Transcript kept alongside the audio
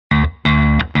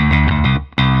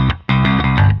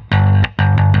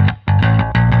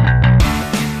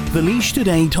The Laois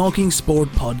Today Talking Sport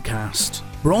podcast,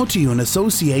 brought to you in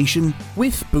association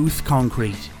with Booth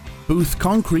Concrete. Booth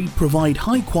Concrete provide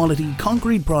high-quality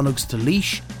concrete products to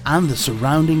Laois and the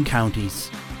surrounding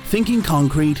counties. Thinking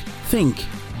concrete, think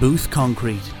Booth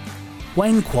Concrete.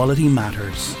 When quality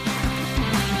matters.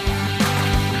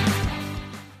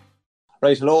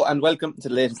 Right, hello and welcome to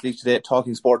the latest Laois Today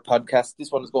Talking Sport podcast.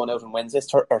 This one is going out on Wednesday,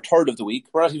 our third of the week.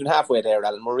 We're not even halfway there,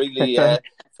 Alan. We're really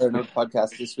starting out the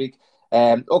podcast this week.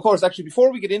 Of course, actually,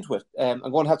 before we get into it, I'm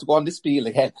going to have to go on this spiel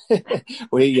again.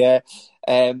 This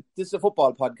is a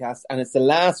football podcast, and it's the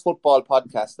last football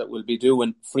podcast that we'll be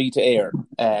doing free to air.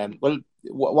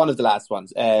 One of the last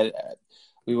ones.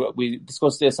 We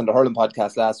discussed this on the Hurling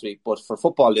podcast last week, but for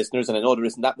football listeners, and I know there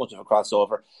isn't that much of a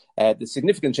crossover, the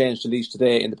significant change to Laois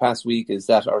Today in the past week is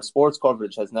that our sports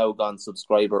coverage has now gone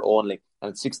subscriber only,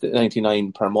 and it's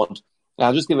 $6.99 per month.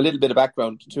 I'll just give a little bit of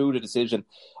background to the decision.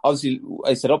 Obviously,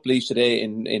 I set up Laois Today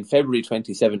in February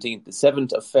 2017, the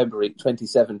 7th of February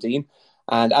 2017.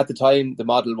 And at the time, the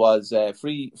model was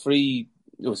free.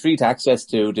 It was free to access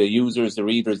to the users, the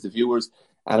readers, the viewers.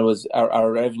 And it was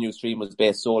our revenue stream was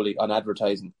based solely on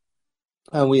advertising.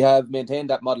 And we have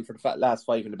maintained that model for the last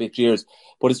 5 and a bit years.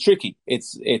 But it's tricky.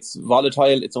 It's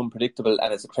volatile, it's unpredictable,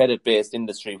 and it's a credit-based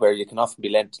industry where you can often be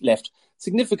left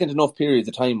significant enough periods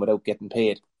of time without getting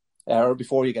paid. Or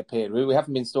before you get paid. We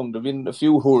haven't been stung. There have been a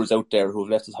few whores out there who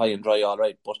have left us high and dry all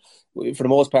right, but for the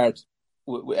most part,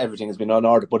 everything has been on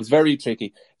order. But it's very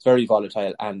tricky, it's very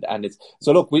volatile, and it's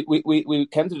so. Look, we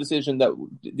came to the decision that,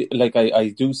 like, I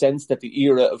do sense that the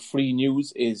era of free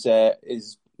news is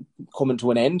coming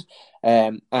to an end,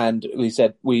 and we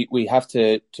said we have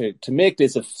to make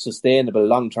this a sustainable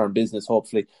long-term business.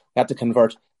 Hopefully, we have to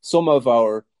convert some of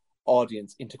our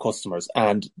audience into customers,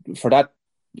 and for that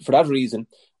reason,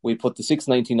 we put the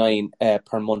 $6.99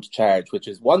 per month charge, which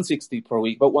is $160 per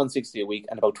week, about $160 a week,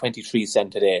 and about 23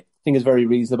 cents a day. I think is very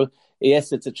reasonable.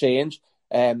 Yes, it's a change.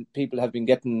 People have been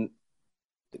getting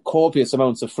copious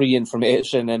amounts of free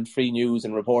information and free news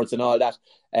and reports and all that,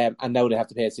 and now they have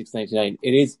to pay $6.99.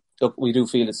 It is. Look, we do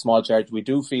feel it's a small charge. We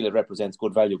do feel it represents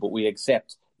good value, but we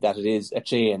accept that it is a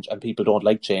change, and people don't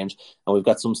like change. And we've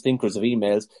got some stinkers of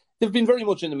emails. They've been very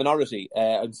much in the minority.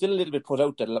 I'm still a little bit put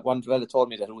out that one fella told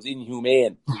me that it was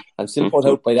inhumane. I'm still put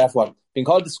out by that one. Being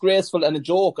called disgraceful and a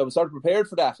joke. I was sort of prepared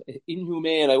for that.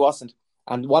 Inhumane, I wasn't.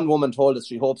 And one woman told us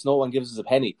she hopes no one gives us a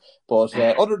penny. But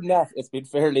other than that, it's been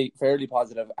fairly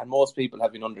positive, and most people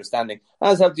have been understanding,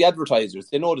 as have the advertisers.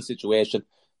 They know the situation.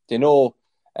 They know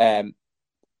that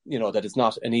it's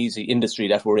not an easy industry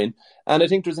that we're in. And I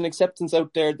think there's an acceptance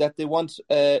out there that they want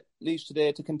Laois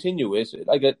Today to continue it.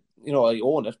 I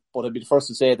own it, but I'd be the first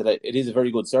to say that it is a very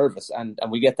good service, and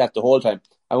we get that the whole time.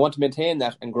 I want to maintain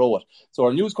that and grow it. So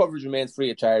our news coverage remains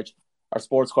free of charge. Our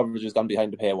sports coverage has gone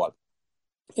behind the paywall.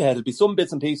 There'll be some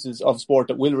bits and pieces of sport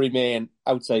that will remain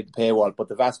outside the paywall, but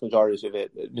the vast majority of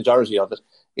it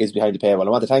is behind the paywall.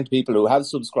 I want to thank the people who have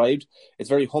subscribed. It's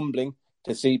very humbling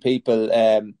to see people,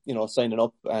 signing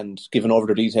up and giving over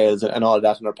their details and all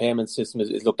that. And our payment system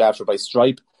is looked after by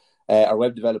Stripe. Our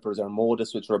web developers are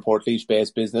Modus, which are a Port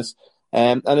Laois-based business.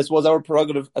 And I suppose our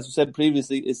prerogative, as we said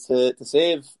previously, is to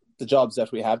save the jobs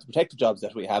that we have, to protect the jobs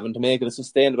that we have, and to make it a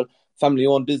sustainable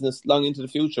family-owned business long into the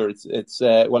future. It's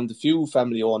one of the few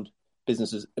family-owned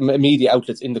businesses, media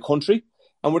outlets in the country,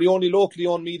 and we're the only locally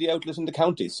owned media outlet in the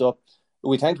county. So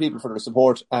we thank people for their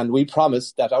support, and we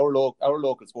promise that our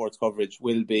local sports coverage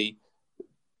will be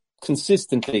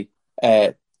consistently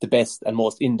the best and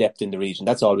most in-depth in the region.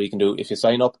 That's all we can do. If you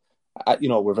sign up,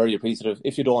 we're very appreciative.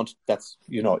 If you don't, that's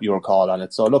your call on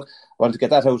it. So look, I want to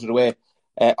get that out of the way.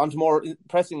 On to more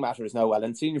pressing matters now,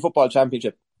 Alan. Senior Football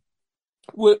Championship.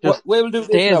 We'll do this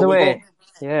days now. Away.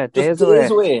 Days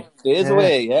away. Days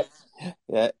away,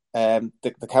 yeah.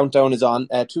 The countdown is on.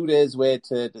 2 days away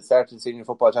to the start of the Senior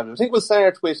Football Championship. I think we'll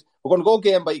start with, we're going to go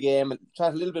game by game and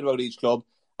chat a little bit about each club,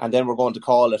 and then we're going to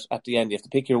call it at the end. You have to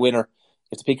pick your winner, you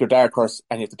have to pick your dark horse,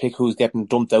 and you have to pick who's getting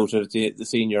dumped out of the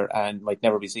senior and might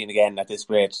never be seen again at this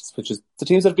grade, which is the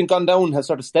teams that have been gone down have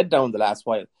sort of steadied down the last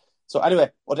while. So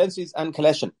anyway, Odenses and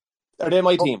Collection, are they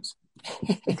my teams?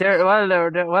 I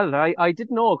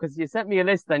didn't know, because you sent me a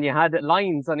list and you had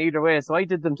lines on either way, so I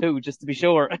did them too, just to be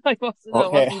sure. I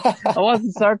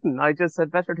wasn't certain. I just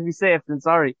said better to be safe than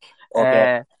sorry.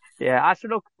 Okay. Actually,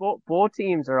 look, both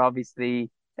teams are obviously.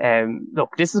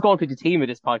 Look, this is going to be the theme of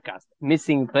this podcast: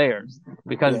 missing players,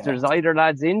 because there's either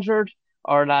lads injured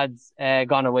or lads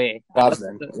gone away.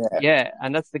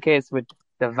 And that's the case with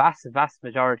the vast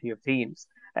majority of teams.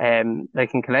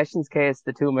 Like in Collection's case,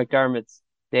 the two McDermotts,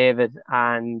 David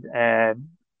and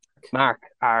Mark,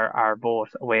 are both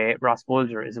away. Ross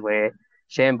Bulger is away.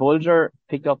 Shane Bulger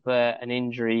picked up an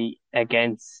injury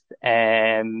against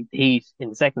Heat in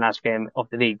the second last game of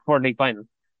the league, before the league final,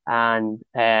 and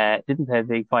didn't play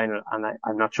the league final, and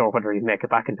I'm not sure whether he'd make it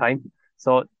back in time.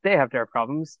 So they have their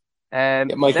problems.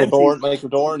 Michael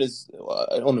Dorn is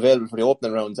unavailable for the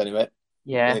opening rounds anyway.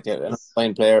 Yeah, a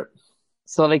fine player.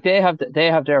 So like they have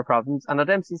their problems, and the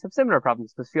Dempsey's have similar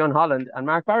problems because Fionn Holland and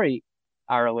Mark Barry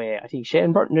are away. I think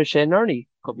Shane Burton or Shane Nerney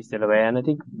could be still away, and I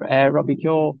think Robbie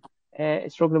Keogh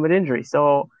is struggling with injury.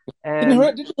 So did you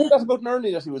hear that about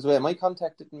Nerney, that he was away? My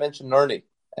contact didn't mention Nerney.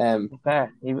 I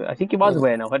think he was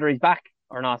away now. Whether he's back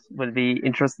or not will be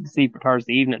interesting to see for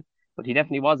Thursday evening. But he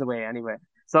definitely was away anyway.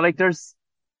 So like there's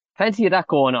plenty of that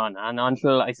going on, and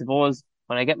until I suppose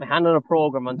when I get my hand on a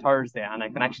program on Thursday and I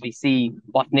can actually see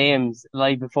what names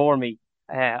lie before me,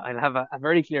 I'll have a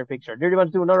very clear picture. Do you want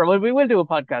to do another? Well, we will do a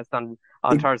podcast on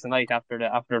Thursday night after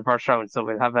the first round, so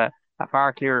we'll have a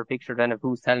far clearer picture then of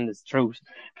who's telling us the truth.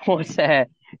 But that's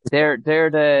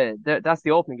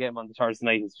the opening game on the Thursday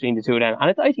night. It's between the two of them,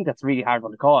 and I think that's a really hard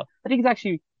one to call. I think it's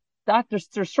actually that there's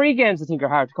 3 games I think are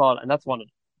hard to call, and that's one of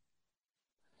them.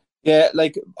 Yeah,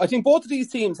 like I think both of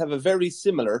these teams have a very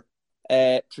similar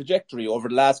trajectory over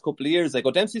the last couple of years. Like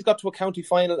Dempsey's got to a county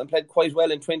final and played quite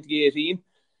well in 2018.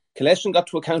 Killeshan got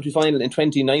to a county final in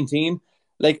 2019.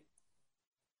 Like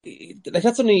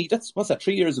that's what's that,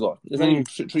 3 years ago? It's only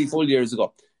 3 full years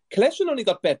ago. Killeshan only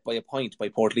got bet by a point by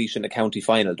Portlaoise in the county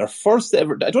final. Their first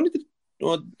ever. I don't think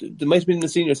they might have been in the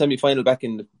senior semi final back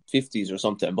in the 50s or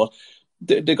something, but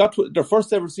they got to their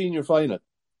first ever senior final,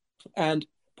 and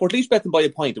Portlaoise bet them by a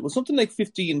point. It was something like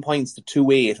 15 points to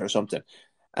 2-8 or something.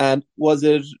 And was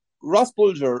it Ross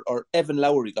Bulger or Evan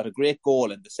Lowry got a great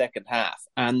goal in the second half,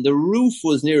 and the roof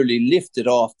was nearly lifted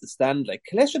off the stand. Like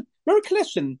Killeshan, remember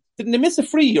Killeshan, didn't they miss a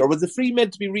free, or was the free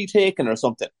meant to be retaken or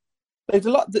something? Like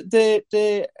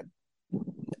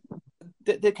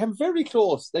they came very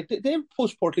close. Like they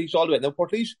pushed Portlaoise all the way. Now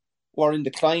Portlaoise were in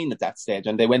decline at that stage,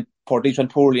 and Portlaoise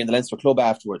went poorly in the Leinster club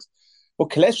afterwards. But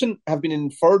Killeshan have been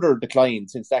in further decline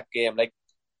since that game. Like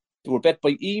they were bet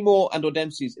by Emo and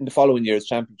O'Dempsey's in the following year's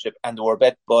championship, and they were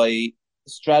bet by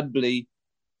Stradbally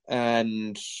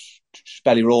and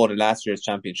Ballyroad in last year's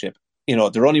championship. You know,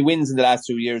 their only wins in the last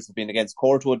 2 years have been against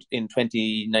Courtwood in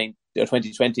 2020,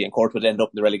 and Courtwood ended up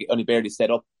in the relegation, only barely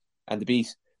stayed up, and they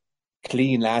beat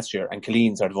Killeen last year, and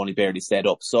Killeen sort of only barely stayed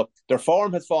up. So their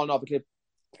form has fallen off a cliff.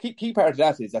 Key part of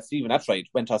that is that Stephen Attride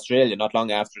went to Australia not long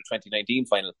after the 2019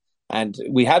 final. And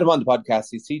we had him on the podcast.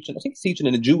 He's teaching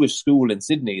in a Jewish school in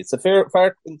Sydney. It's a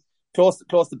far close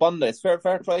to Bondi. It's far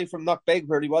cry from Knockbeg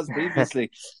where he was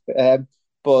previously.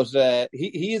 But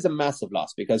he is a massive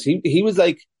loss, because he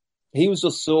was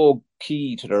just so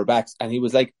key to their backs. And he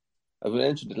was like, I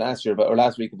mentioned it last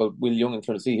week about Will Young and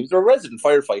Clonasea. He was a resident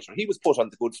firefighter. He was put on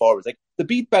the good forwards. Like they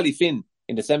beat Ballyfin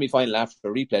in the semi-final after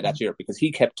a replay that year because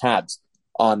he kept tabs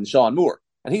on Sean Moore,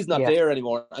 and he's not there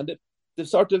anymore. And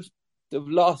they've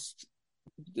lost.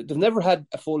 They've never had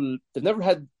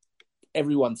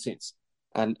everyone since,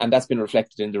 and that's been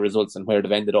reflected in the results and where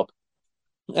they've ended up.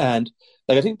 And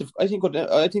like I think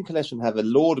Killeshan have a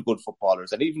load of good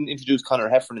footballers, and even introduced Conor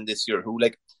Heffernan this year, who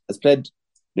like has played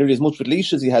nearly as much with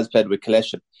Laois as he has played with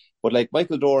Killeshan. But like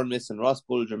Michael Doran missing, Ross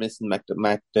Bulger missing,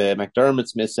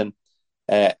 McDermott's missing,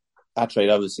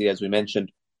 Attride obviously, as we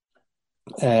mentioned.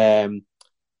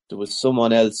 There was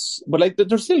someone else, but like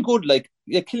they're still good. Like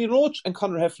Killian Roach and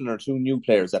Conor Heffernan are 2 new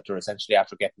players that they're essentially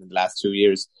after getting in the last 2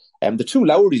 years. The 2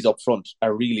 Lowrys up front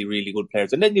are really, really good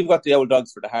players, and then you've got the old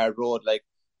dogs for the hard road, like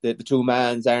the 2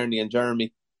 Mans, Arnie and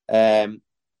Jeremy.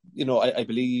 You know, I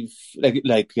believe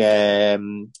like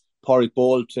Pádraig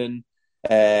Bolton,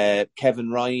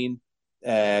 Kevin Ryan,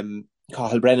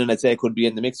 Cathal Brennan, I'd say could be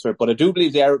in the mix for it, but I do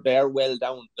believe they are well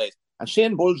down players. And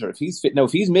Shane Bulger, if he's fit now,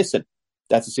 if he's missing,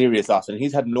 that's a serious loss, and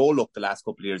he's had no luck the last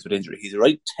couple of years with injury. He's a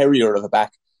right terrier of a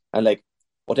back, and like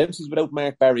what Dempsey's without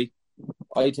Mark Barry,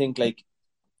 I think like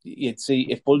you'd see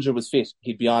if Bulger was fit,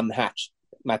 he'd be on Hatch,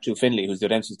 Matthew Finlay, who's the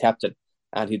Dempsey's captain,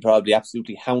 and he'd probably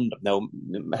absolutely hound him.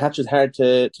 Now Hatch is hard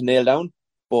to nail down,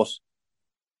 but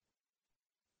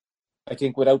I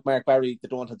think without Mark Barry, they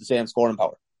don't have the same scoring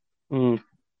power.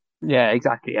 Yeah,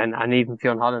 exactly, and even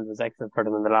Fionn Holland was excellent for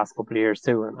them in the last couple of years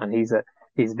too, and he's a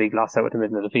big loss out of the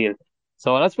middle of the field.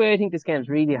 So that's why I think this game's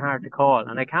really hard to call,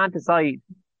 and I can't decide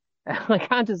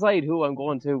who I'm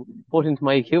going to put into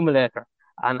my accumulator.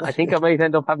 And I think I might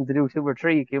end up having to do 2 or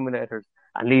 3 accumulators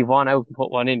and leave one out and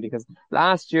put one in, because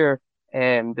last year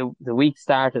the week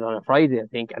started on a Friday, I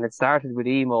think, and it started with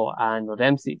Emo and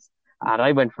O'Dempsey's, and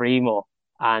I went for Emo,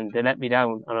 and they let me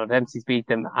down. And Dempsey's beat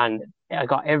them, and I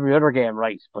got every other game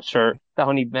right. But sure, that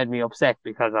only made me upset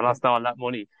because I lost all that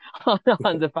money on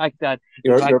the fact that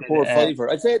you're a poor fiver.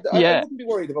 I'd say I yeah. wouldn't be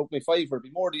worried about my fiver. It'd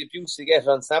be more the abuse you get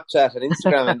on Snapchat and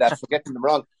Instagram and that for getting them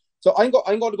wrong. So I'm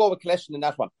going to go with Collection in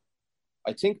that one.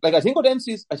 I think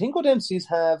O'Dempsey's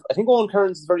have. I think Owen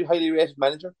Kearns is a very highly rated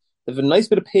manager. They have a nice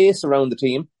bit of pace around the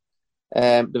team. They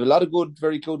have a lot of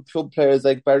very good club players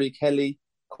like Barry Kelly,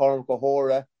 Cormac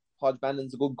O'Hora, Hodge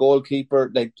Bannon's a good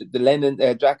goalkeeper. Like the Lennon,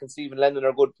 Jack and Stephen Lennon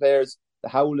are good players. The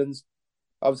Howlands,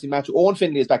 obviously, Matthew Owen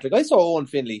Finlay is back. Like I saw Owen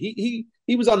Finlay,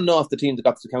 he was on and off the team that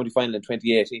got to the county final in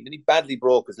 2018, and he badly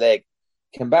broke his leg.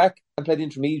 Came back and played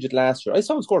intermediate last year. I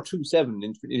saw him score 2-7 in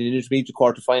an intermediate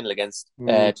quarter final against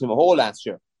Tim O'Hole last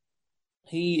year.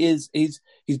 He's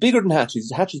bigger than Hatch. He's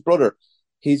Hatch's brother.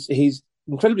 He's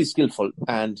incredibly skillful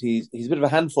and he's a bit of a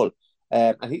handful.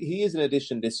 And he is an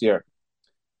addition this year.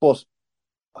 But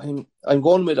I'm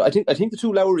going with I think the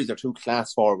two Lowrys are two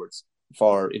class forwards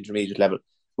for intermediate level.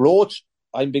 Roach,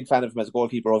 I'm a big fan of him as a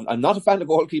goalkeeper. I'm not a fan of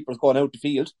goalkeepers going out the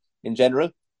field in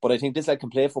general. But I think this lad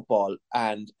can play football,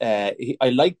 and I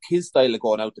like his style of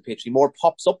going out the pitch. He more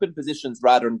pops up in positions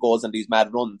rather than goes on these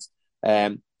mad runs.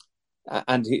 And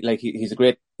he's a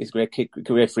great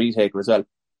great free taker as well.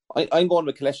 I'm going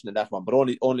with Collection in that one, but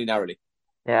only narrowly.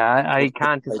 Yeah, I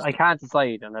can't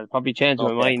decide, and I'll probably change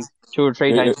my mind 2 or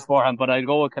 3 times beforehand. But I'll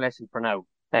go with Collection for now.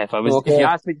 If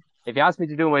you asked me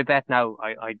to do my bet now,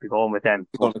 I'd be going with them.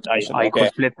 I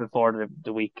could flip before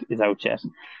the week is out yet.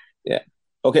 Yeah.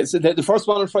 Okay, so the first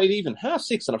one on Friday evening,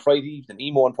 6:30 on a Friday evening,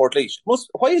 Emo and Portlaoise.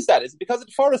 Why is that? Is it because of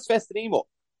the Forest Fest in Emo?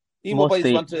 Emo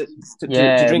boys want to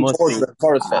drink towards the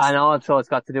Forest Fest. And also it's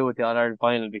got to do with the All-Ireland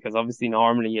final, because obviously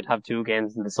normally you'd have 2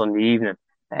 games in the Sunday evening,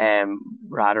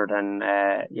 rather than,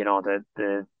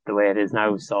 the way it is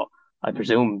now. So I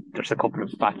presume there's a couple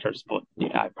of factors, but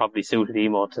yeah, it probably suited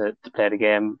Emo to play the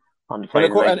game on the Friday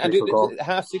night. And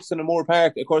 6:30 in a Moore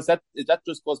Park, of course, that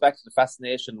just goes back to the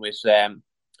fascination with,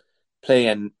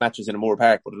 playing matches in a Moore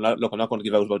Park, but I'm not going to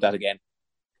give out about that again.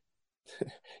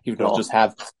 Even though I just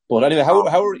have. But anyway, how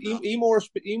are Emo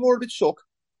a bit shook?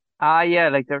 Yeah,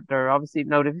 like they're obviously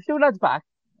now they've a few lads back.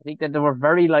 I think that they were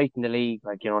very light in the league,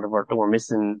 like they were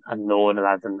missing a load of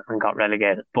lads and got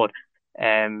relegated. But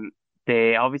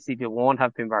they won't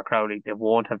have Finbar Crowley, they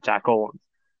won't have Jack Owens.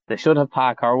 They should have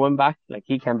Park Irwin back. Like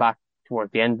he came back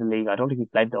towards the end of the league. I don't think he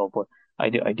played though, but I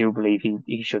do believe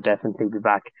he should definitely be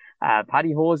back.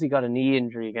 Paddy Hosey got a knee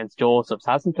injury against Josephs.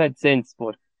 Hasn't played since,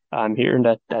 but I'm hearing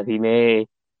that he may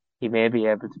be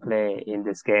able to play in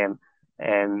this game.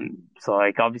 So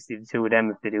like obviously the two of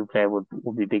them, if they do play, would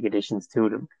be big additions to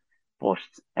them. But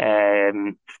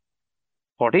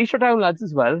Portlaoise are down lads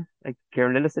as well. Like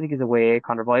Kieran Lillis, I think, is away.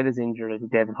 Conor Boyle is injured. I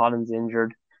think David Holland's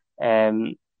injured.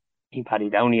 Paddy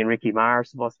Downey and Ricky Marr are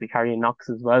supposed to be carrying knocks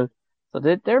as well. So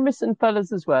they're missing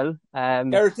fellas as well.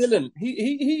 Gareth Dillon,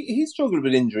 he struggled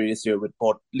with injury this year with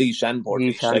Portlaoise and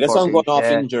Portlaoise. I guess I'm going off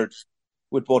injured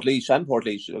with Portlaoise and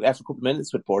Portlaoise after a couple of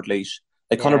minutes with Portlaoise.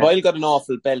 Like Conor Boyle got an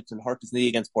awful belt and hurt his knee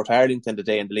against Portarlington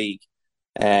today in the league.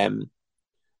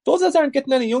 Those guys aren't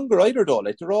getting any younger either though.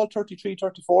 Like they're all 33,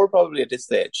 34 probably at this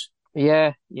stage.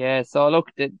 Yeah. So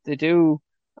look, they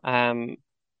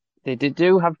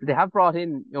have brought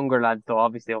in younger lads though,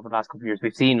 obviously over the last couple of years.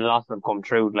 We've seen a lot of them come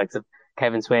through, like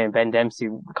Kevin Swain, Ben Dempsey,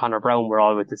 Conor Brown were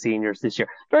all with the seniors this year.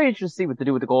 Very interesting to see what they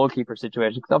do with the goalkeeper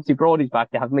situation, because obviously Brodie's back.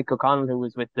 They have Mick O'Connell, who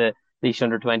was with the Laois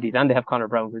under-20s, and they have Conor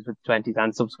Brown, who's with the 20s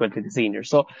and subsequently the seniors.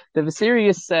 So they have a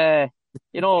serious,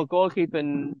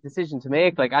 goalkeeping decision to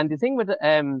make. Like, and the thing with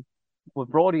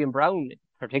Brodie and Brown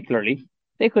particularly,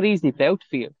 they could easily play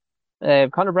outfield.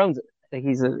 Conor Brown's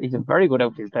he's a very good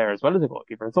outfield player as well as a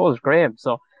goalkeeper, and so is Graham.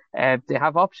 So they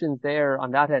have options there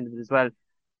on that end of it as well.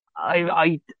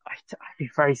 I'd be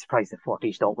very surprised if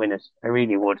Portlaoise don't win it. I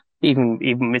really would. Even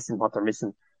missing what they're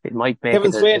missing, it might make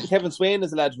Kevin Swain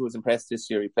is a lad who was impressed this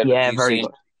year. He played very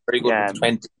good with the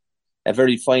 20. A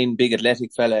very fine, big,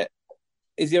 athletic fella.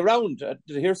 Is he around?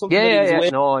 Did I hear something? Yeah.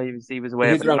 No, he was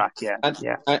away from the back.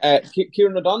 Yeah.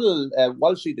 Kieran O'Donnell,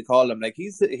 Walshy to call him, like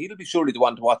he'll be surely the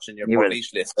one to watch in your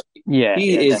Portlaoise list. Yeah,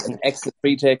 he is definitely an excellent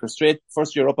free taker, straight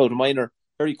first year up out of minor,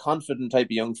 very confident type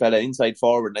of young fella, inside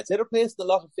forward. And I'd say they're placing a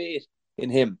lot of faith in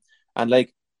him. And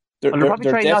like they're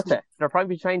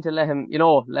probably trying to let him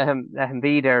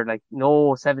be there. Like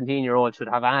no 17-year-old should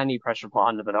have any pressure put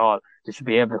on them at all. They should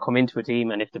be able to come into a team,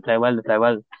 and if they play well, they play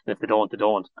well. And if they don't, they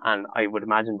don't. And I would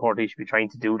imagine Portlaoise should be trying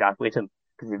to do that with him,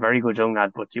 because he's a very good young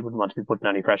lad, but you wouldn't want to be putting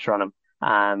any pressure on him.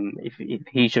 If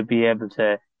he should be able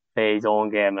to play his own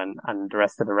game, and the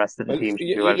rest of the Well, team should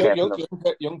be well careful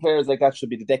of. young players like that should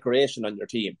be the decoration on your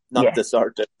team, not Yeah, the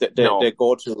sort of no, the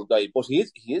go-to guy. But he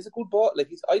is a good ball. Like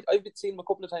I've been seeing him a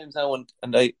couple of times now,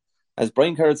 and I, as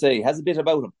Brian Kerr would say, he has a bit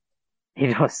about him.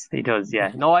 he does,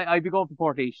 yeah. No, I'd be going for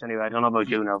Portage anyway. I don't know about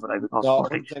you now, but I'd be going No, for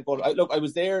Portage. 100% good. Look, I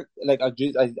was there. Like I'd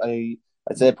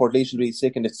say Portlaoise should be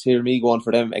sick, and it's hear me going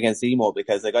for them against Emo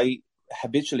because like I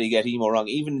habitually get Emo wrong,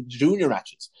 even in junior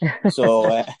matches. So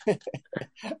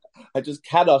I just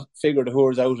cannot figure the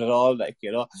who's out at all. Like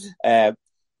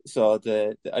so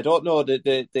I don't know.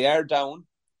 They are down.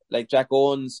 Like Jack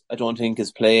Owens, I don't think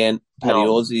is playing. Paddy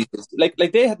No. Ozzy, like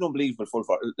they had an unbelievable full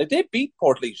forward. Like they beat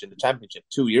Portlaoise in the championship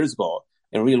 2 years ago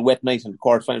in a real wet night in the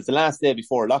quarterfinals, the last day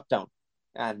before lockdown,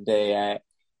 and they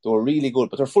were really good.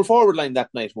 But their full forward line that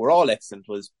night were all excellent.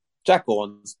 Was Jack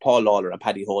Owens, Paul Lawler, and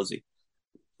Paddy Hosey,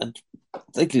 and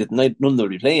it's likely that none of them will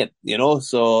be playing.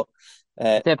 So.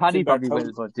 Paddy probably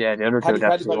will, but yeah, the other two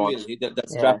definitely won't. They'll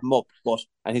strap him up,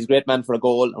 and he's a great man for a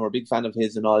goal, and we're a big fan of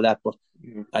his and all that. But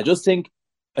I just think,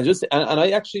 and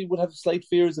I actually would have slight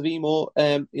fears of Emo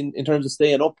in terms of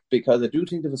staying up, because I do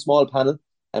think they have a small panel.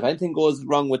 If anything goes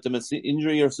wrong with them,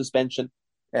 injury or suspension,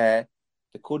 they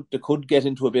could get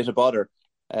into a bit of bother.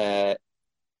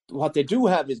 What they do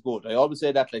have is good. I always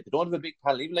say that, like, they don't have a big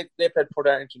panel. Even like they played Port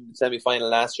Arlington in the semi-final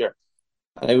last year,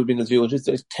 and I would be in the view, just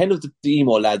 10 of the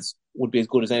Emo lads would be as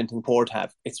good as anything Port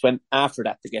have. It's when after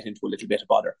that they get into a little bit of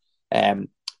bother.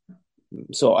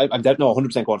 So I'm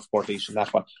 100% going for Portlaoise in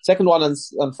that one. Second one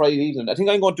on Friday evening. I think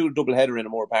I'm going to do a double header in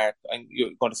Moore Park. I'm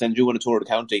going to send you on a tour of the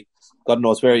county. God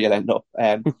knows where you'll end up.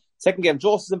 Second game,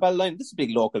 Joseph's and Ballyline. This is a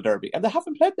big local derby, and they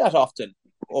haven't played that often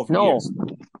over the years.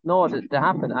 No, they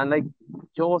haven't. And like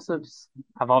Joseph's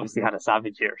have obviously had a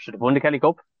savage year. Should have won the Kelly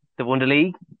Cup. They've won the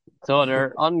league, so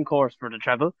they're on course for the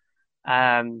treble.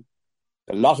 A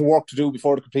lot of work to do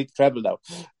before they complete the treble now.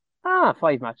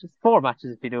 5 matches, 4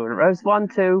 matches if you do it right. 1,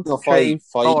 2, no, 3,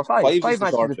 4, 5. 5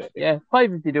 matches. Yeah,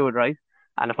 5 if you do it right,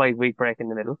 and a 5-week break in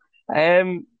the middle.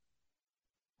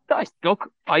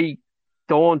 Look, I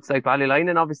don't like Ballyline,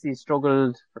 and obviously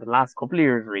struggled for the last couple of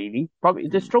years. Really, probably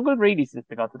they struggled really since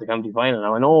they got to the county final.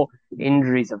 Now I know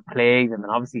injuries have plagued them,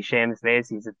 and obviously Seamus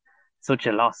Lacey is such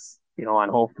a loss,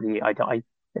 and hopefully I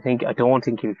don't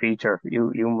think he'll feature.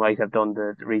 You might have done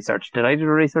the research. Did I do the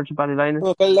research at Ballyline?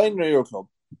 No, Ballyline are your club.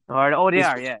 They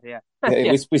are, yeah.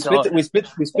 We split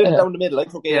it down the middle. I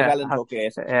took 8, Alan took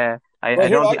 8.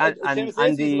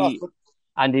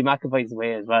 Andy McAvoy's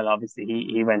away as well. Obviously,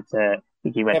 he went to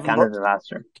Canada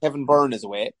last year. Kevin Byrne is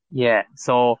away. Yeah,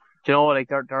 so like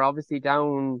they're obviously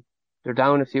down. They're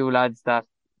down a few lads that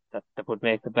would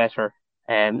make the better.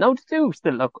 Now to do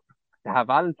still look, they have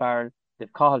Alan Farrell,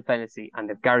 they've Cathal Fennessy, and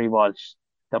they've Gary Walsh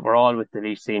that were all with the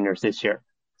Laois seniors this year.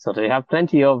 So they have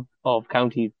plenty of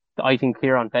county. I think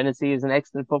Kieran Fennessy is an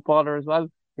excellent footballer as well.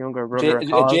 Younger brother of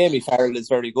Cathal. Jamie Farrell is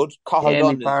very good. Cathal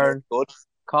Dunn is very good.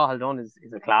 Cathal Dunn is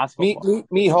a class footballer.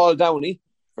 Mihal Downey,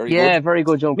 very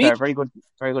good young player, very good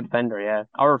defender. Yeah,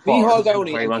 Mihal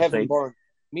Downey and Kevin Byrne.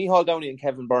 Mihal Downey and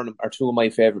Kevin Burnham are two of my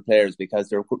favourite players because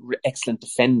they're excellent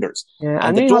defenders. Yeah,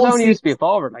 and Mihal Downey used to be a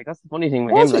forward. Like that's the funny thing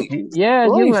with him. Like,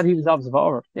 he was obviously a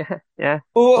forward. Yeah.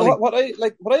 Well, what I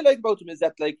like about him is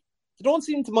that like they don't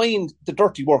seem to mind the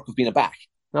dirty work of being a back.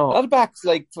 No. A lot of backs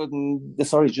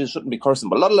just shouldn't be cursing,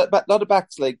 but a lot of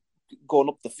backs like going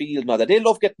up the field and all that. They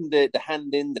love getting the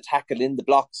hand in, the tackle in, the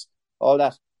blocks, all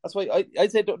that. That's why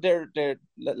I'd say they're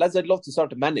lads I'd love to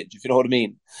sort of manage, if you know what I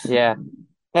mean. Yeah.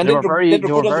 And they were very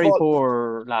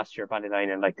poor last year,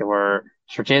 Ballyline, and like they were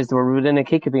within a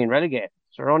kick of being relegated.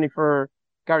 So only for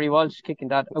Gary Walsh kicking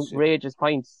that outrageous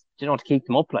points, to keep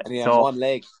them up like. And he had one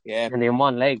leg, yeah. And they had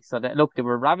one leg. So they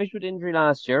were ravaged with injury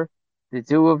last year. They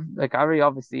do have, like, Gary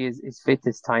obviously is fit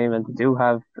this time, and they do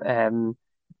have a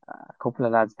couple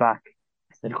of lads back.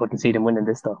 I still couldn't see them winning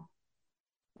this though.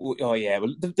 Oh yeah,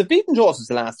 well they've beaten Joseph's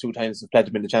the last 2 times they've played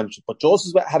them in the championship, but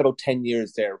Joseph's had about 10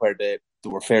 years there where they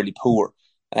were fairly poor.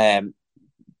 Tyke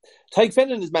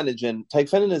Fennan is managing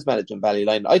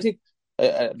Ballyline. I think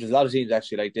there's a lot of teams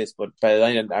actually like this, but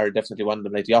Ballyline are definitely one of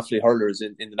them. Like the Offaly hurlers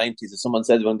in the 90s, as someone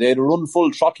said, when they run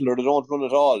full throttle or they don't run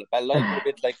at all. Ballyline are a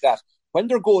bit like that. When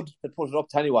they're good, they put it up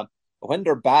to anyone. But when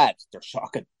they're bad, they're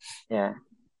shocking. Yeah.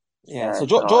 So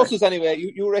Joseph's anyway.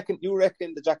 You reckon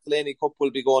the Jack Delaney Cup will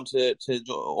be going to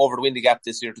over the Windy Gap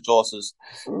this year to Joseph's?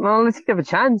 Well, I think they have a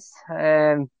chance.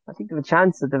 I think they have a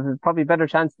chance. That they've probably a better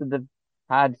chance than they've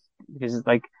had, because it's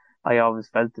like I always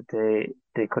felt that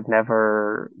they could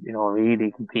never,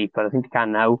 really compete, but I think they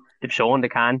can now. They've shown they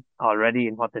can already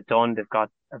in what they've done. They've got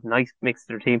a nice mix of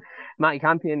their team. Matty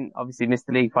Campion obviously missed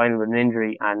the league final with an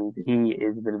injury, and he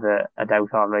is a bit of a doubt,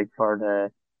 all right,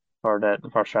 for for the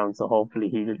first round, so hopefully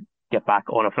he'll get back.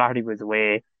 Oh, no, Flaherty was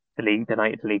away the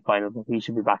night of the league final, but he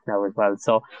should be back now as well.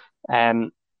 So, they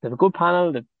have a good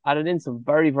panel. They've added in some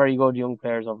very, very good young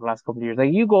players over the last couple of years.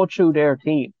 Like, you go through their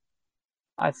team,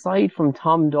 aside from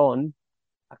Tom Dunn,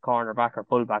 a cornerback or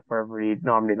fullback, wherever he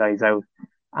normally lies out,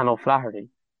 and O'Flaherty,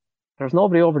 there's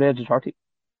nobody over the age of 30.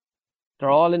 They're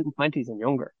all in the 20s and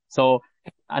younger. So,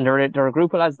 and they're a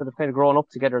group of lads that have kind of grown up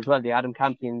together as well. The Adam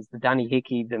Campions, the Danny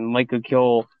Hickey, the Michael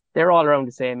Keogh, they're all around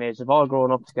the same age. They've all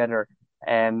grown up together.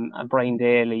 And Brian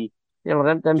Daly, you know,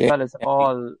 them fellas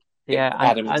all, yeah.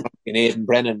 Adam and Aidan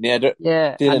Brennan, yeah.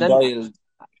 Dylan Doyle.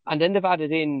 And then they've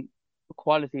added in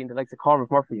quality in the likes of Cormac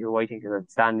Murphy, who I think is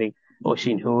outstanding.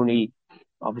 Oisin Hooney,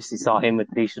 obviously saw him with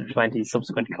the 20s,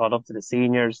 subsequently called up to the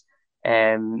seniors.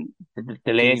 The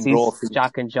Lacey's,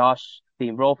 Jack and Josh.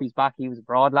 Dean Brophy's back. He was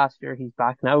abroad last year. He's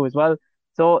back now as well.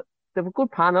 So they have a good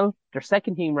panel. Their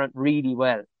second team went really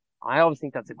well. I always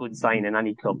think that's a good sign in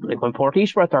any club. Like when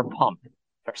Portish were at their pomp,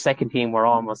 their second team were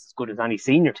almost as good as any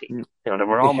senior team. You know, they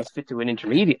were almost fit to win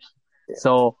intermediate. Yeah.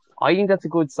 So I think that's a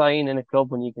good sign in a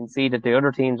club when you can see that the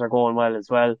other teams are going well as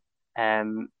well.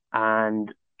 And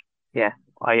yeah,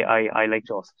 I like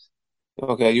Joseph's.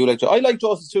 Okay, you like Joseph's. I like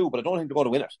Joseph's too, but I don't think they're going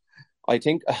to win it. I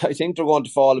think they're going to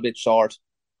fall a bit short.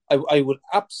 I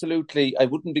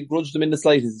wouldn't begrudge them in the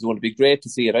slightest. It's going to be great to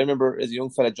see it. I remember as a young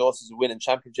fella, Joseph's winning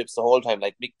championships the whole time.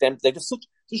 Like Mick Dempsey, like there's such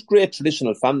great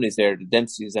traditional families there. The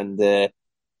Dempseys and the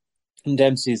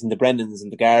Brennans and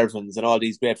the Garvins and all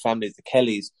these great families, the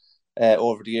Kellys,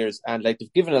 over the years. And like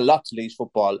they've given a lot to Laois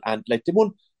football. And like they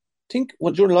won, I think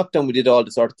during lockdown we did all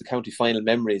the sort of the county final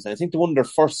memories. And I think they won their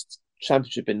first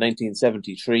championship in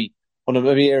 1973. Or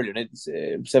maybe earlier,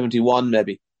 1971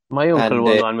 maybe. My uncle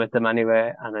won one with them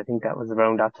anyway, and I think that was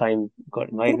around that time.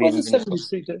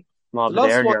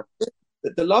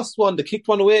 The last one, they kicked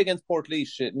one away against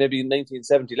Portlaoise, maybe in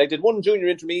 1970. Like they'd won junior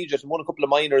intermediate and won a couple of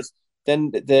minors.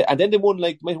 Then they won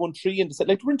might have won three in the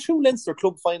like they were in two Leinster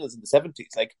club finals in the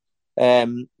 70s. Like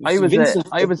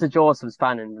I was a Joseph's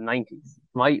fan in the 90s.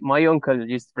 My uncle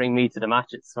used to bring me to the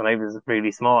matches when I was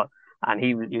really small, and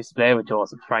he used to play with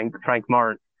Joseph, Frank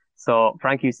Moran. So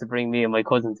Frank used to bring me and my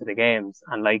cousin to the games,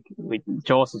 and like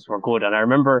Joseph's were good. And I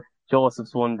remember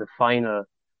Joseph's won the final.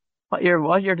 What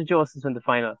year did Joseph's win the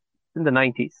final? In the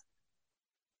 90s.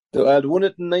 They won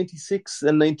it in 96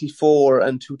 and 94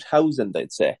 and 2000,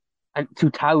 I'd say. And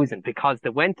 2000, because they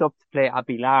went up to play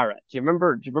Abilara. Do you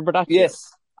remember that?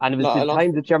 Yes. And it was the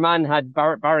time that your man had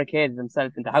barricaded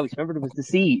himself in the house. Remember there was the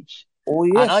siege. Oh,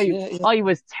 yes. And I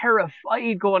was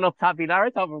terrified going up to Abilara. I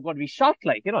thought we were going to be shot.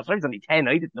 Like, you know, I was only 10.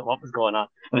 I didn't know what was going on.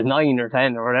 It was 9 or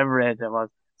 10 or whatever it was.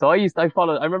 So I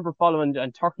remember following,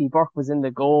 and Turkey Burke was in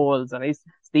the goals, and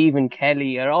Stephen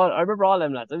Kelly, I remember all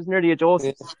them lads. I was nearly a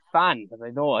Joseph fan, because I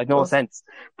know no sense.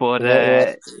 But,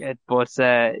 I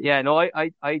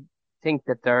think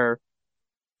that they're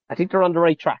on the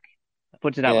right track.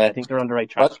 Put it that way. I think they're on the right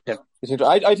track. I think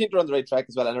they're on the right track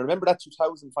as well. And I remember that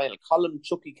 2000 final, Colin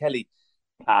Chucky Kelly.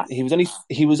 He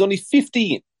was only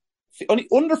 15, only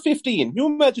under 15. Can you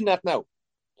imagine that now?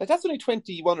 Like that's only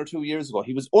 21 or 2 years ago.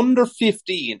 He was under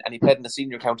 15 and he played in the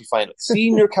senior county final.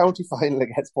 Senior county final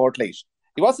against Portlaoise.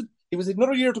 He was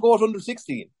another year to go at under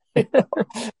 16.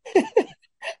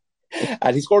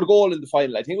 And he scored a goal in the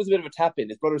final. I think it was a bit of a tap in.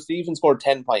 His brother Stephen scored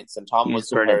 10 points and Tom was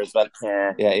there as well.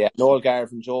 Yeah. Noel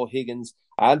Garvin, Joe Higgins,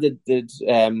 and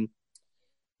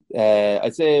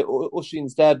I'd say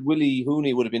Oisín's dad, Willie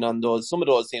Hooney, would have been on some of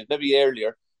those teams, maybe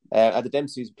earlier. At the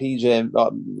Dempseys, PJ,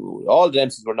 all the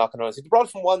Dempseys were knocking around. So they brought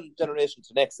it from one generation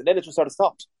to the next, and then it just sort of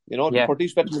stopped. You know, the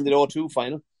Portlaoise beat them in the 0-2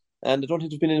 final, and I don't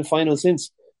think they've been in a final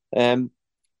since. But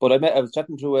I was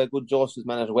chatting to a good Joseph's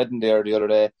man at a wedding there the other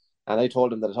day, and I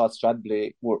told him that I thought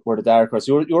Stradbally were the dark horse.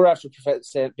 You were after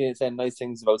saying nice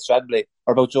things about Stradbally,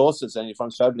 or about Joseph's, and you're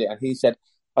from Stradbally, and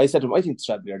I said to him, I think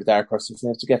Stradbally are the dark horse. If they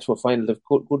have to get to a final, they've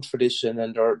good tradition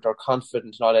and they're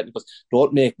confident and all that. And he goes,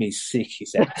 don't make me sick, he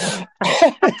said.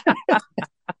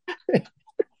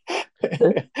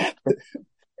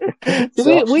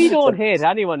 We don't hate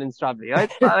anyone in Stradbally.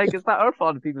 It's not our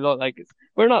fault if people don't like us.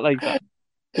 We're not like that.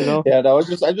 You know? Yeah, no,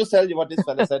 I'm just telling you what this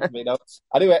fella said to me now.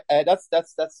 Anyway, that's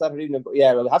Saturday evening.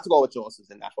 Yeah, we'll have to go with Joseph's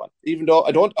in that one. Even though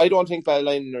I don't think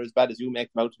Ballylinen are as bad as you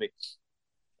make them out to be.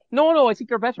 No, I think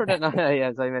they're better than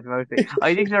yes, I made them out to be.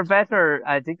 I think they're better.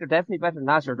 I think they're definitely better than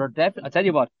last year. I tell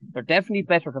you what, they're definitely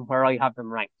better than where I have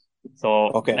them ranked. So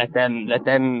let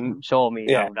them show me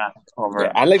that over.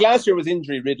 Yeah. And like last year was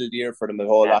injury riddled year for them a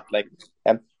whole lot. Like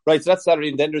right, so that's Saturday,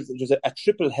 and then there's a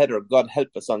triple header. God help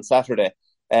us on Saturday.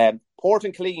 Port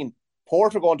and Killeen.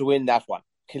 Port are going to win that one.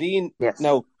 Killeen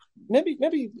now maybe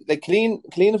like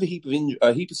Killeen have a heap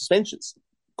of suspensions.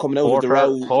 coming out of the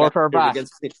row. Porter back.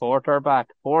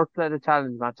 Fourth at the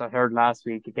challenge match I heard last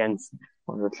week against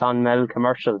one of the Clonmel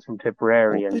Commercials from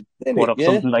Tipperary and put up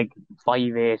something like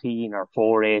 5-18 or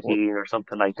 4-18 or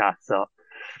something like that. So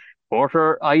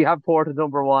Porter, I have Porter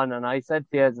number one, and I said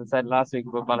to you, as I said last week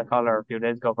about Balacolla, or a few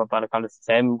days ago about Balacolla, the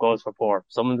same goes for Port.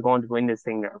 Someone's going to win this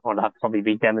thing. They're going to have to probably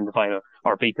beat them in the final,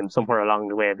 or beat them somewhere along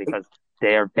the way, because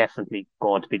they are definitely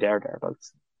going to be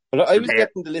thereabouts. Well, I was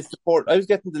getting the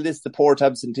list of Port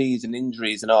absentees and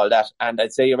injuries and all that, and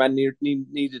I'd say your man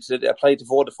needed to apply to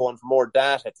Vodafone for more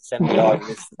data to send me all the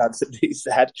list of absentees.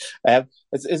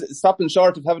 It's stopping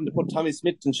short of having to put Tommy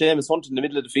Smith and Seamus Hunt in the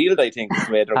middle of the field, I think, is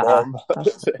the way they're going.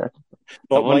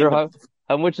 I wonder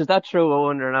how much is that true, I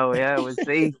wonder now. Yeah, we'll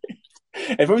see.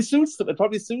 It probably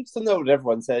suits them now that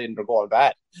everyone's saying they're going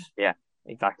bad. Yeah,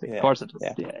 exactly. Yeah. Of course it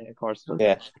does. Yeah, of course it does.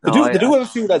 Yeah. They do have a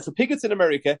few lads. So Pickett's in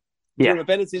America. Dermot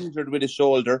Bennett's injured with his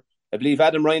shoulder. I believe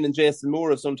Adam Ryan and Jason Moore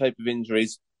have some type of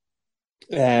injuries.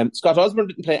 Scott Osborne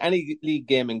didn't play any league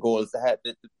game in goals.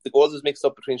 The goals was mixed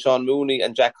up between Sean Mooney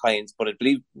and Jack Hines, but I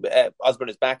believe Osborne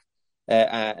is back,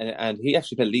 and he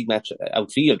actually played a league match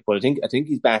outfield. But I think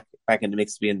he's back in the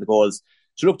mix to be in the goals.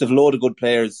 She looked at a load of good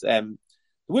players. It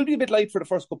will be a bit light for the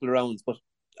first couple of rounds, but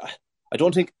I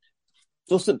don't think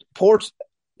Port.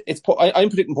 I'm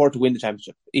predicting Port to win the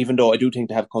championship, even though I do think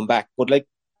they have come back. But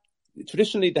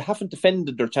traditionally, they haven't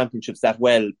defended their championships that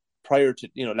well prior to,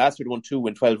 last year they won 2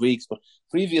 in 12 weeks, but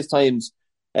previous times,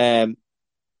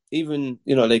 even,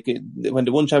 when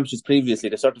they won championships previously,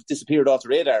 they sort of disappeared off the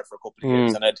radar for a couple of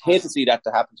years, and I'd hate to see that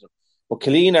to happen to them. But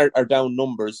Killeen are down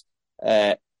numbers,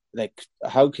 how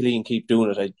Killeen keep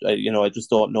doing it, I just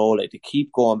don't know, they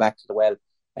keep going back to the well,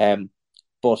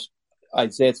 but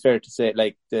I'd say it's fair to say,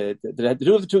 they do have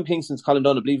the two Kingstons, Colin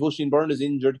Dunn, I believe Oisin Byrne is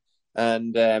injured,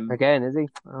 and again, is he?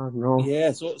 Oh no.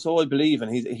 Yeah, so I believe, and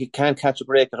he can't catch a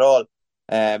break at all.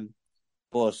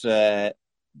 But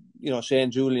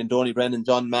Shane Julian, Donny Brennan,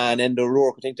 John Mann, Endo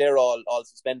Rourke, I think they're all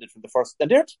suspended from the first,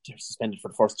 and they're suspended for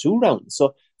the first 2 rounds.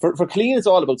 So for Killeen, it's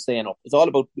all about staying up. It's all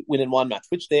about winning one match,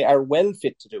 which they are well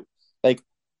fit to do.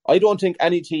 I don't think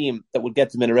any team that would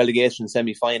get them in a relegation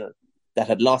semi-final that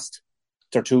had lost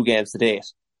their 2 games to date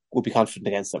would be confident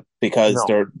against them, because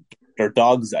they're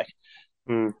dogs,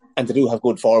 and they do have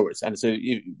good forwards, and so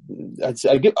I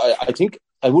think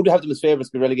I would have them as favourites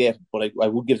to be relegated, but I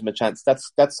would give them a chance.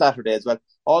 That's Saturday as well.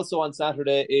 Also on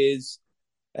Saturday is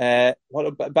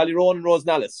Ballyrone and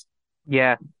Rosenallis.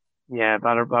 Yeah,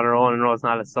 Ballyrone and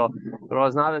Rosenallis. So the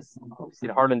Rosenallis, obviously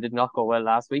the hurling did not go well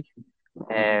last week.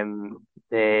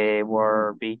 They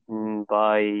were beaten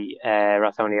by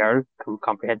Rathdowney Earl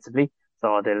comprehensively.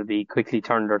 So they'll be quickly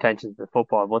turning their attention to the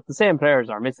football. But the same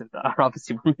players are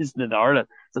obviously missing in Ireland.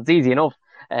 So it's easy enough.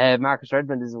 Marcus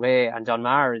Redmond is away and John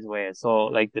Maher is away.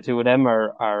 So the two of them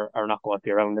are not going to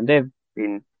be around, and they've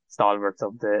been stalwarts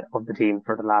of the team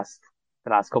for the last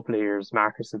couple of years.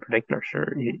 Marcus in particular,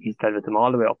 sure, he's played with them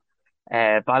all the way up.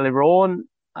 Ballyrone,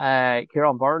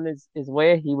 Kieran Byrne is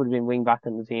away. He would have been wing back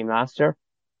in the team last year.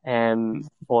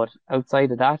 But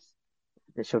outside of that,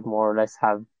 they should more or less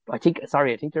have, I think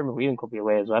Dermot Whelan could be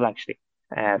away as well, actually,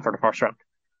 for the first round.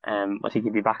 I think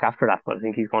he'll be back after that, but I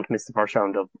think he's going to miss the first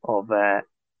round of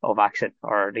action,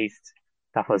 or at least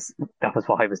that was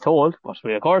what I was told. But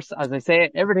we, of course, as I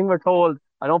say, everything we're told,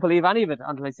 I don't believe any of it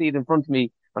until I see it in front of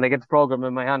me when I get the programme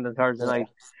in my hand on Thursday night.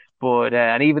 But,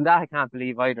 and even that I can't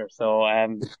believe either. So,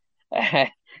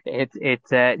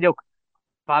 look,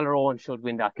 Ballyrone should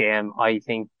win that game. I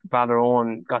think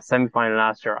Ballyrone got semi-final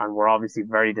last year and were obviously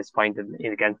very disappointed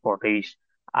against Portlaoise.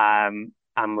 And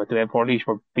with the way Portlaoise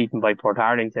were beaten by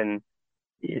Portarlington,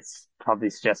 it's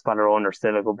probably suggests Ballyrone are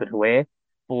still a good bit away.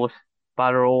 But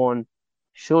Ballyrone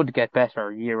should get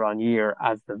better year on year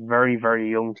as the very, very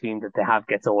young team that they have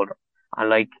gets older.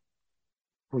 And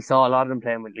we saw a lot of them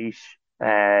playing with Laois,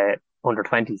 under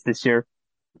 20s this year.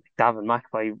 Davin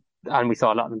McAvoy, and we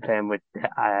saw a lot of them playing with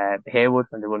Haywood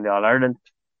when they won the All-Ireland.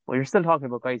 Well, you're still talking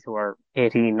about guys who are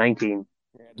 18, 19.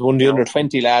 They won the under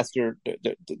 20 last year.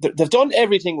 They've done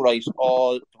everything right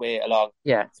all the way along.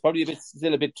 Yeah. It's probably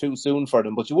still a bit too soon for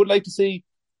them, but you would like to see,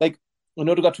 I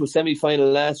know they got to a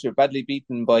semi-final last year, badly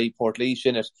beaten by Portlaoise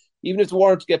in it. Even if they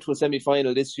weren't to get to a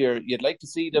semi-final this year, you'd like to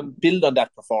see them build on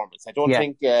that performance. I don't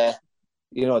think,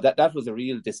 that was a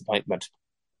real disappointment.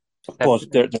 But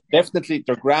they're definitely,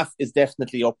 their graph is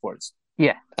definitely upwards.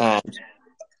 Yeah. And,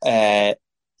 I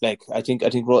think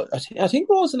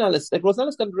Rosenallis got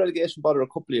the relegation bother a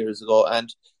couple of years ago,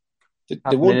 and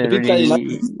they won. They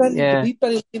beat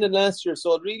Ballymena last year,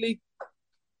 so really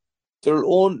their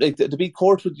own, they beat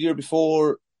Courtwood the year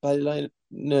before.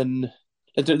 Ballymena,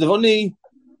 they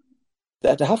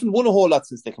haven't won a whole lot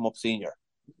since they come up senior.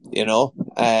 You know,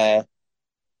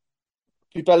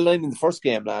 beat Ballyline in the first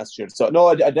game last year. So no,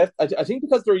 I think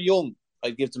because they're young,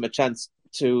 I'd give them a chance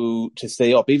to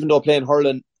stay up. Even though playing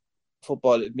hurling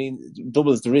football, it means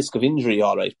doubles the risk of injury,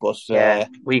 all right. But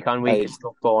week on week is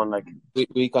tough going. Like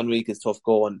week on week is tough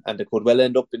going, and they could well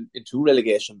end up in two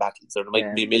relegation battles, or they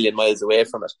might be a million miles away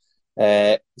from it.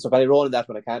 So Ballyroan in that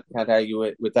one, I can't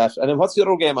argue with that. And then what's the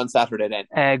other game on Saturday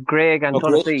then? Greg and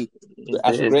Tennessee is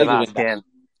the last game.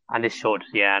 And it should,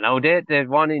 yeah. Now, they had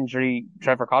one injury.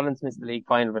 Trevor Collins missed the league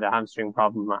final with a hamstring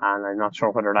problem, and I'm not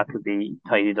sure whether that will be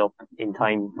tidied up in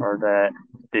time for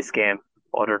this game.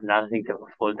 Other than that, I think they have a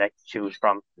full deck to choose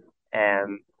from.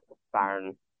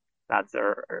 Barron lads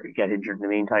are get injured in the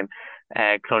meantime.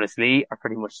 Clonaslee are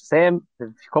pretty much the same.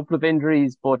 There's a couple of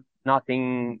injuries, but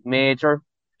nothing major. A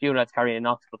few lads carrying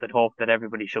knocks, but they'd hope that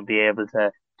everybody should be able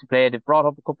to play. They've brought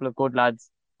up a couple of good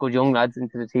young lads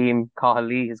into the team. Cathal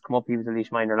Lee has come up. He was a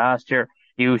Laois minor last year.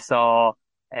 You saw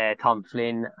Tom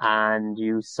Flynn, and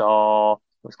you saw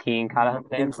Cian Callahan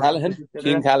playing.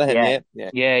 Cian Callahan, yeah.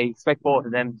 You expect both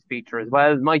of them to feature as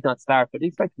well. Might not start, but you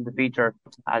expect them to feature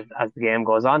as the game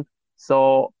goes on.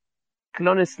 So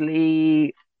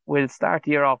Clonaslee will start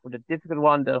the year off with a difficult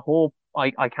one. They'll hope,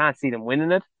 I can't see them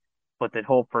winning it, but they'd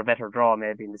hope for a better draw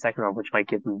maybe in the second round, which might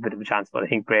give them a bit of a chance. But I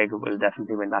think Greg will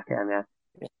definitely win that game, yeah.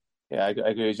 Yeah, I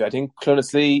agree with you. I think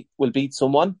Clonaslee will beat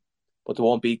someone, but they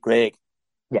won't beat Greg.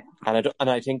 Yeah, and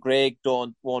I think Greg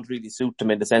won't really suit them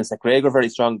in the sense that Greg are very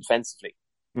strong defensively,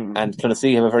 and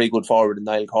Clonaslee have a very good forward in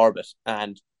Niall Corbett,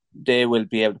 and they will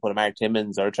be able to put a Mark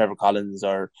Timmins or Trevor Collins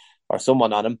or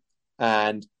someone on him.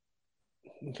 And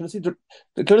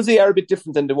Clonaslee are a bit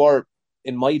different than they were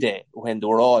in my day, when they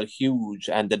were all huge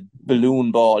and the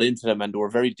balloon ball into them, and they were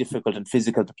very difficult and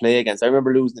physical to play against. I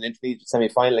remember losing an intermediate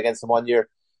semi-final against them one year,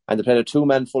 and they played a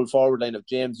two-man full forward line of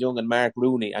James Young and Mark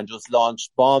Rooney, and just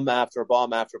launched bomb after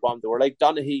bomb after bomb. They were like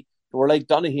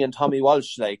Donaghy and Tommy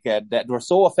Walsh. They were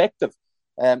so effective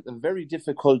and very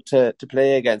difficult to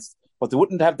play against. But they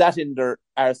wouldn't have that in their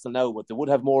arsenal now, but they would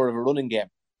have more of a running game.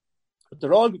 But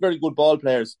they're all very good ball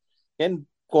players. Again,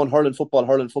 going hurling football.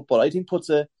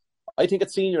 I think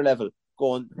at senior level,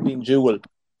 being dual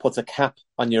puts a cap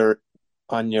on your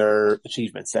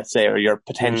achievements, let's say, or your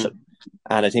potential.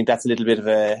 And I think that's a little bit of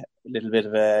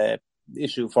a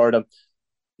issue for them.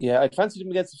 Yeah, I fancy them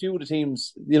against a few of the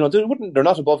teams. You know, they're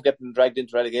not above getting dragged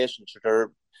into relegation.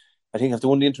 I think have they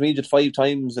won the intermediate 5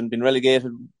 times and been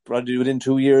relegated probably within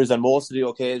 2 years on most of the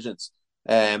occasions.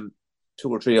 2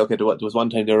 or 3. Okay, there was one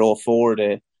time they were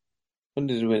 0-4. When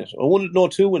did they win it?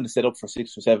 2 when they set up for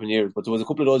 6 or 7 years. But there was a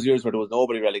couple of those years where there was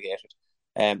nobody relegated.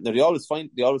 They always find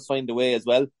a way as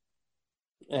well.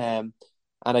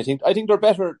 And I think they're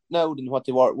better now than what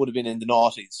they would have been in the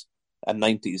noughties and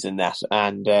 90s in that.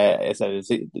 And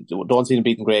don't see them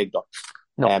beating Greg though.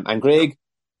 No. And Greg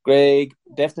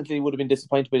definitely would have been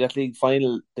disappointed by that league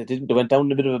final. They went down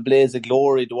in a bit of a blaze of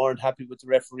glory. They weren't happy with the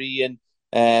referee,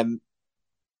 and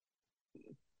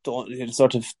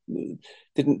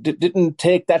didn't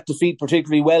take that defeat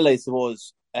particularly well, I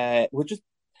suppose. Which is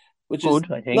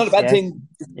good, I think. Not a bad thing.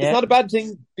 Yeah. It's not a bad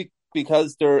thing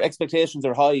because their expectations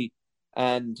are high,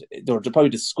 and they're probably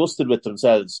disgusted with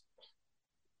themselves.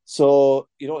 So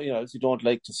you don't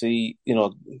like to see they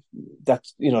don't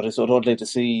like to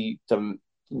see them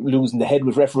losing the head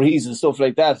with referees and stuff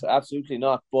like that. Absolutely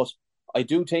not. But I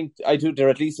do think they're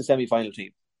at least a semi-final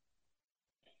team.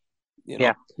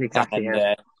 Yeah, exactly.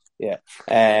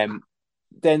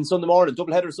 Then Sunday morning,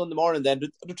 doubleheader Sunday morning. Then there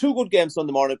are 2 good games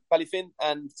Sunday morning: Ballyfin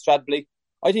and Stradbally.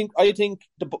 I think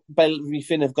the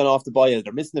Ballyfin have gone off the boil.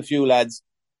 They're missing a few lads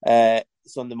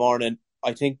Sunday morning.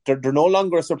 I think they're no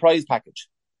longer a surprise package.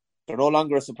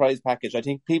 I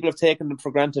think people have taken them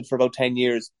for granted for about 10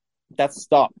 years. That's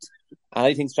stopped. And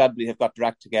I think Stradbally have got their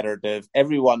act together. They've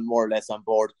everyone more or less on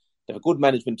board. They have a good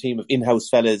management team of in-house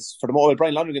fellas. For the moment,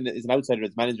 Brian Lonergan is an outsider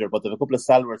as manager, but they have a couple of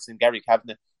stalwarts in Gary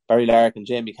Kavanagh, Barry Lark and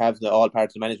Jamie Kavanagh, all part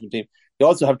of the management team. They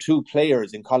also have 2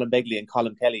 players in Colin Begley and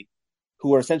Colin Kelly,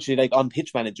 who are essentially like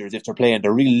on-pitch managers if they're playing.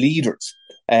 They're real leaders.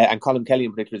 And Colin Kelly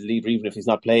in particular is a leader even if he's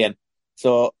not playing.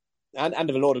 So, and they have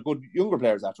a load of good younger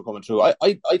players after coming through. I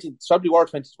think Stradbally were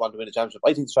 20-1 to win the championship.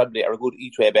 I think Stradbally are a good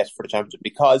each-way bet for the championship,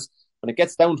 because when it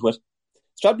gets down to it,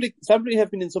 Stradbally have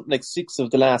been in something like 6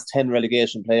 of the last 10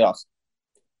 relegation playoffs.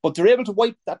 But they're able to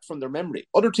wipe that from their memory.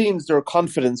 Other teams, their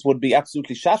confidence would be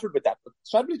absolutely shattered with that. But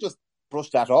Stradbally just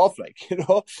brushed that off,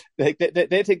 they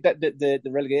think that the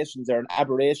relegations are an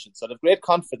aberration. So they have great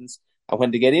confidence, and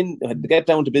when they get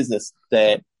down to business,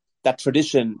 that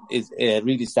tradition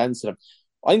really stands to them.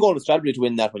 I'm going with Stradbury to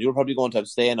win that one. You're probably going to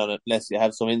abstain on it unless you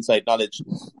have some inside knowledge.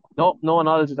 No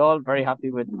knowledge at all. Very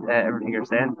happy with everything you're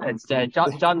saying. It's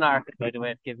John Larkin, by the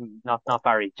way, give him not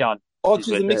Barry, John. Oh,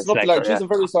 she's mixing up the line.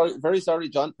 I'm very sorry,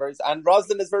 John. And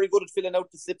Roslyn is very good at filling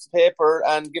out the slips of paper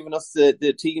and giving us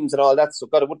the teams and all that. So,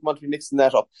 God, I wouldn't want to be mixing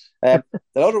that up. The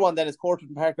other one then is Courtwood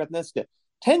and Park Rathneska.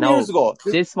 10 years ago.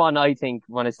 This one, I think,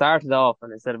 when it started off,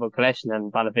 and instead of Collection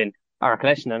and Ballybin, or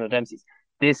Collection and Dempsey's,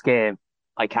 this game,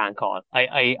 I can't call.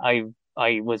 I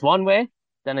was one way,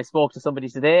 then I spoke to somebody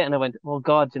today, and I went, oh,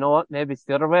 God, you know what? Maybe it's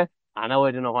the other way. I know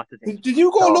I don't know what to think. Did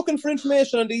you go looking for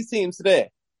information on these teams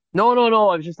today? No.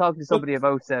 I was just talking to somebody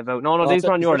about these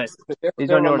are on your list. These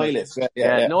are on my list.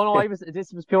 Yeah. No.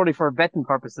 This was purely for betting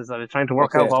purposes. I was trying to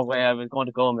work out what way I was going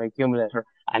to go in my accumulator.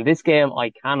 And this game,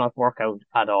 I cannot work out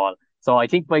at all. So I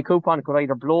think my coupon could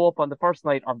either blow up on the first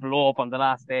night or blow up on the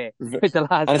last day. It's the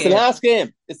last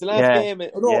game. It's the last game.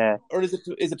 Or is it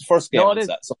the first game? No, it is.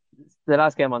 The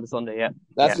last game on the Sunday, yeah.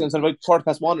 Last game, about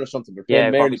 1:15 or something.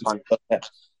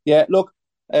 Yeah, look,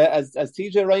 as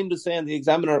TJ Ryan was saying, the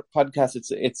Examiner podcast,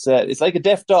 it's like a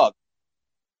deaf dog.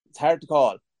 It's hard to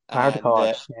call. Hard to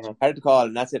call,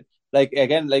 and that's it. Like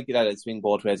that, it's swing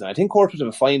both ways. And I think Courtwood have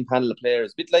a fine panel of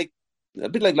players, a bit like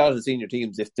a lot of the senior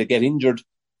teams. If they get injured,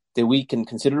 they weaken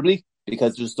considerably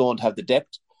because they just don't have the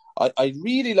depth. I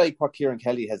really like what Kieran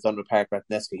Kelly has done with Park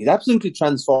Rathneska. He's absolutely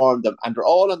transformed them, and they're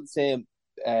all on the same.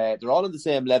 They're all on the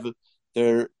same level.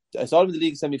 I saw them in the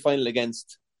league semi-final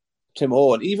against Tim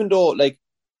Owen, even though they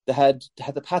had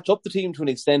to patch up the team to an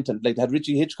extent, and they had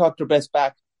Richie Hitchcock their best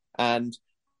back and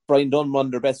Brian Dunn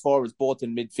one their best forwards both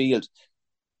in midfield,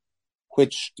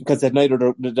 which because they had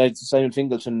neither Simon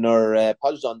Fingleton nor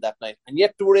Podgson that night, and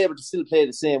yet they were able to still play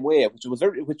the same way,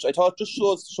 which I thought just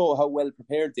shows to show how well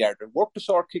prepared they are. They work the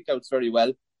short kickouts very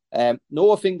well.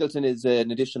 Noah Fingleton is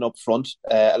an addition up front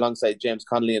alongside James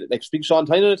Connolly, and Big Sean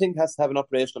Tynan I think has to have an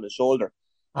operation on his shoulder.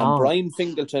 And Brian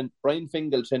Fingleton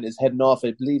is heading off,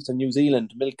 I believe, to New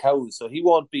Zealand to milk cows, so he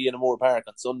won't be in O'Moore Park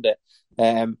on Sunday.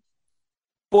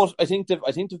 But I think they've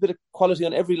a bit of quality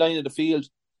on every line of the field.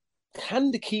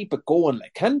 Can they keep it going?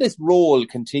 Can this role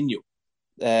continue?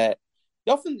 You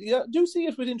do see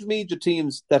it with intermediate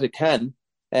teams that it can.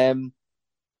 I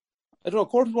don't know,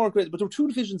 Courtwood weren't great, but there were two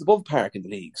divisions above Park in the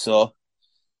league, so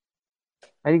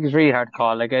I think it's really hard to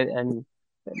call. And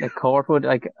Courtwood,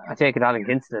 I take it Alan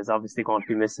Kinston is obviously going to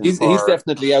be missing. He's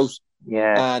definitely out.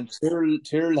 Yeah. And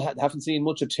Tyrrell haven't seen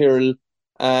much of Tyrrell,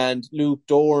 and Luke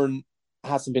Dorn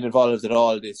hasn't been involved at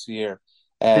all this year.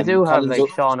 They do have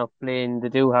Sean O'Flynn, they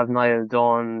do have Niall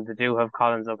Dunn, they do have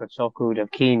Collins Okachukwu, they have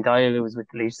Keane Dial, who was with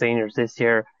the Laois Seniors this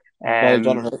year. Niall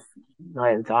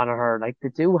Donoher, they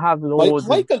do have loads.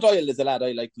 Michael Doyle is a lad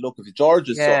I like to look at. George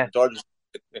is a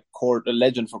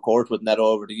legend for Courtwood and that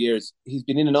over the years. He's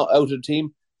been in and out of the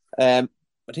team. I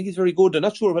think he's very good. I'm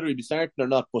not sure whether he'll be starting or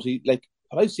not, but what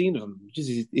I've seen of him,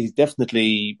 he's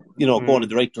definitely going in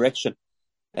the right direction.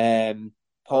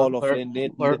 Paul O'Flynn,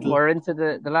 we're into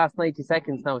the last 90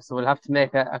 seconds now, so we'll have to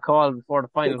make a call before the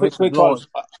final. Quick call.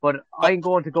 But I'm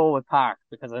going to go with Park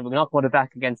because I'm not going to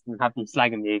back against them and have them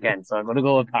slagging me again. So I'm going to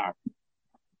go with Park.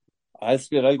 I'll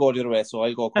go the other way, so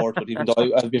I'll go Courtwood, even though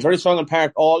I'll be very strong on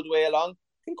Park all the way along.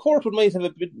 I think Courtwood might have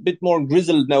a bit more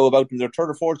grizzled now about them. They're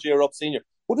third or fourth year up senior.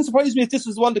 Wouldn't surprise me if this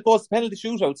was one that goes to penalty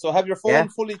shootout. So have your phone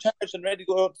fully charged and ready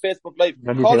to go out to Facebook Live.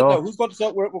 Call it now. Who's going to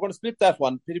start? We're going to split that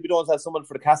one. Pity we don't have someone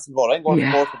for the casting vote. I'm going to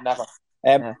Courtwood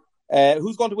and that.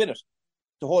 Who's going to win it?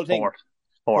 The whole thing?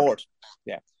 Port.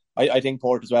 Yeah. I think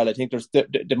Port as well. I think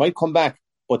they might come back,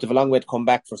 but they've a long way to come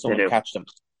back for someone to catch them.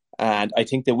 And I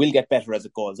think they will get better as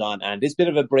it goes on. And this bit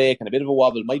of a break and a bit of a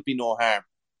wobble might be no harm.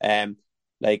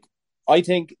 I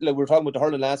think, we were talking about the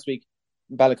hurling last week,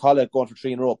 Ballycolla going for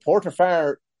 3 in a row. Port are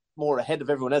far more ahead of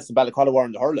everyone else than Ballycolla were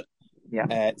in the hurling.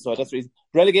 Yeah. So that's the reason.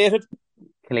 Relegated?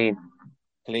 Clean.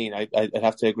 I'd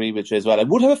have to agree with you as well. I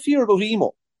would have a fear about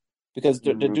Emo because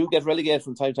they do get relegated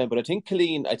from time to time, but I think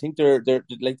Killeen, they're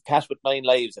like Cash with 9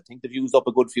 lives. I think they've used up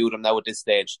a good few of them now at this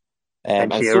stage.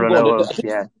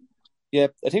 Yeah,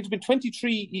 I think there's been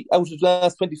 23 out of the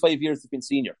last 25 years have been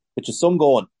senior, which is some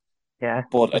going. Yeah,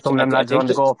 but some of them lads are on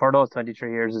the go for those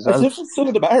 23 years as well. Some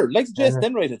of them are. Like Jess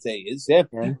Denwright, I'd say, is. Yeah.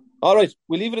 All right,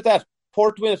 we'll leave it at that.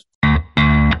 Port win it.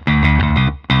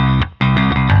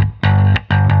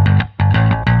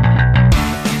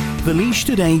 The Laois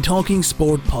Today Talking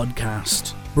Sport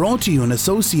podcast, brought to you in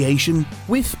association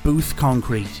with Booth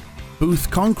Concrete.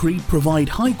 Booth Concrete provide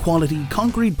high-quality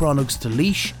concrete products to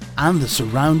Laois and the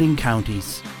surrounding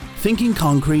counties. Thinking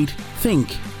concrete,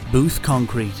 think Booth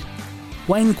Concrete.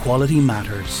 When quality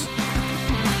matters.